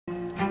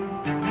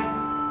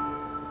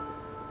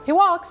He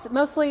walks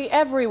mostly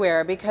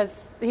everywhere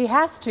because he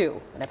has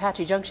to. An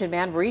Apache Junction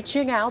man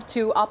reaching out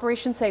to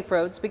Operation Safe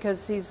Roads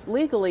because he's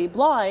legally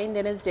blind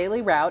in his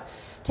daily route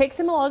takes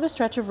him along a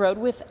stretch of road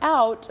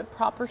without a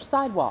proper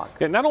sidewalk.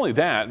 Yeah, not only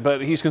that, but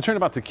he's concerned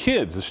about the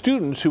kids, the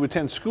students who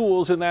attend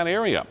schools in that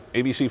area.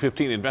 ABC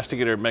 15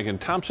 investigator Megan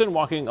Thompson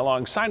walking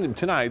alongside him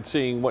tonight,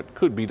 seeing what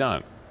could be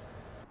done.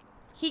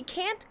 He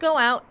can't go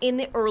out in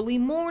the early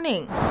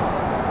morning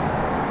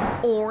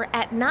or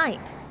at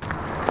night.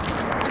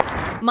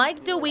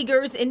 Mike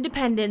Deweeger's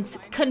independence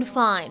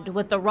confined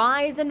with the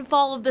rise and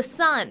fall of the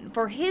sun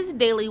for his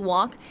daily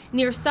walk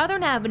near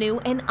Southern Avenue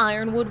and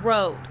Ironwood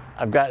Road.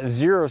 I've got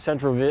zero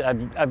central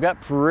vision. I've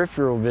got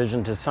peripheral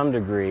vision to some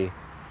degree.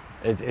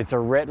 It's a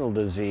retinal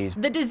disease.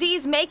 The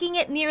disease making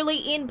it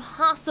nearly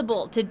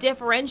impossible to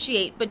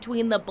differentiate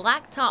between the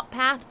blacktop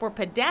path for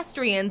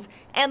pedestrians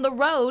and the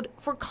road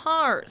for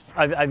cars.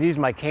 I've used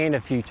my cane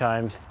a few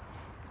times,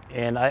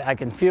 and I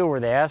can feel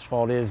where the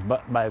asphalt is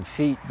by my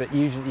feet, but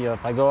usually,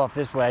 if I go off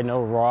this way, I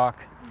know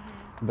rock.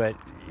 But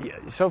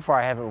so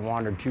far, I haven't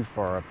wandered too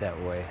far up that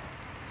way.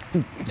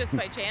 Just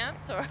by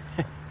chance, or?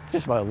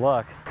 Just by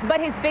luck.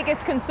 But his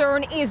biggest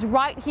concern is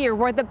right here,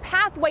 where the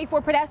pathway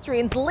for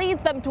pedestrians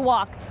leads them to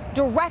walk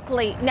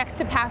directly next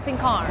to passing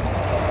cars.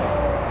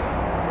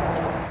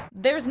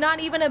 There's not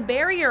even a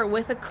barrier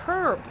with a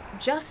curb,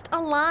 just a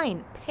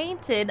line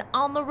painted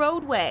on the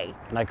roadway.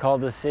 And I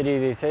called the city,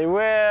 they said,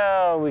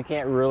 well, we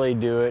can't really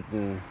do it,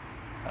 and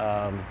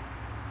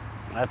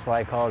that's why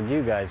I called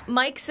you guys.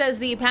 Mike says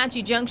the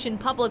Apache Junction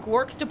Public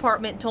Works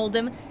Department told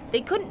him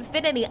they couldn't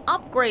fit any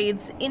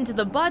upgrades into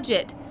the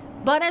budget.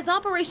 But as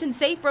Operation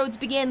Safe Roads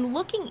began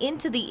looking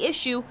into the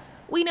issue,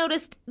 we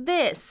noticed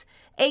this,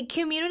 a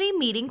community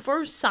meeting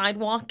for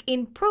sidewalk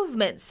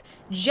improvements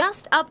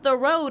just up the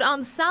road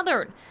on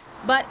Southern.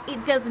 But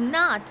it does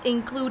not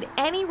include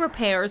any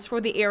repairs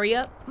for the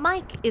area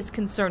Mike is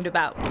concerned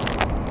about.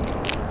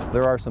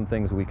 There are some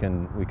things we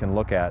can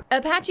look at.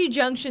 Apache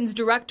Junction's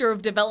Director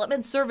of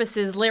Development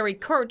Services, Larry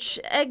Kirch,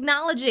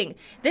 acknowledging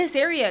this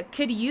area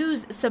could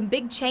use some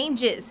big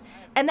changes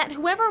and that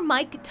whoever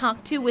Mike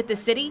talked to with the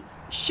city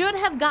should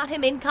have got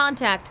him in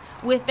contact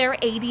with their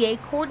ADA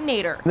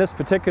coordinator. In this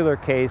particular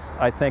case,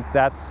 I think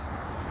that's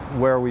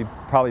where we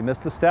probably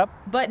missed a step.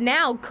 But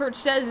now Kirch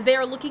says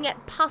they're looking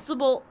at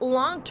possible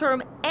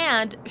long-term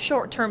and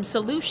short-term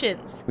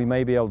solutions. We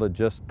may be able to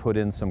just put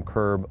in some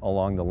curb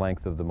along the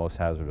length of the most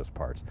hazardous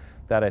parts.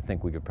 That I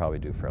think we could probably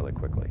do fairly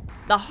quickly.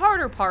 The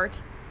harder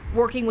part,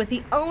 working with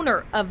the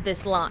owner of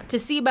this lot to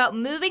see about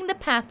moving the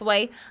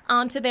pathway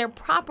onto their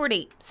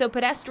property so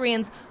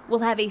pedestrians will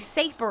have a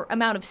safer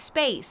amount of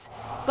space.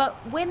 But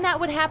when that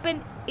would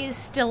happen is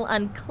still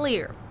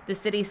unclear. The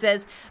city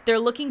says they're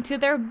looking to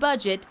their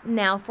budget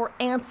now for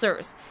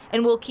answers,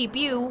 and we'll keep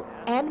you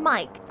and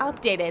Mike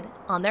updated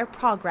on their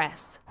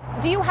progress.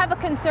 Do you have a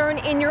concern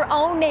in your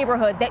own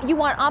neighborhood that you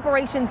want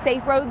Operation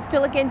Safe Roads to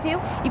look into?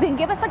 You can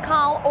give us a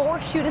call or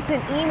shoot us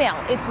an email.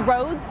 It's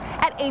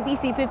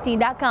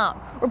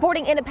roads@abc15.com.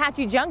 Reporting in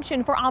Apache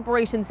Junction for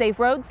Operation Safe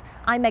Roads,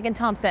 I'm Megan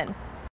Thompson.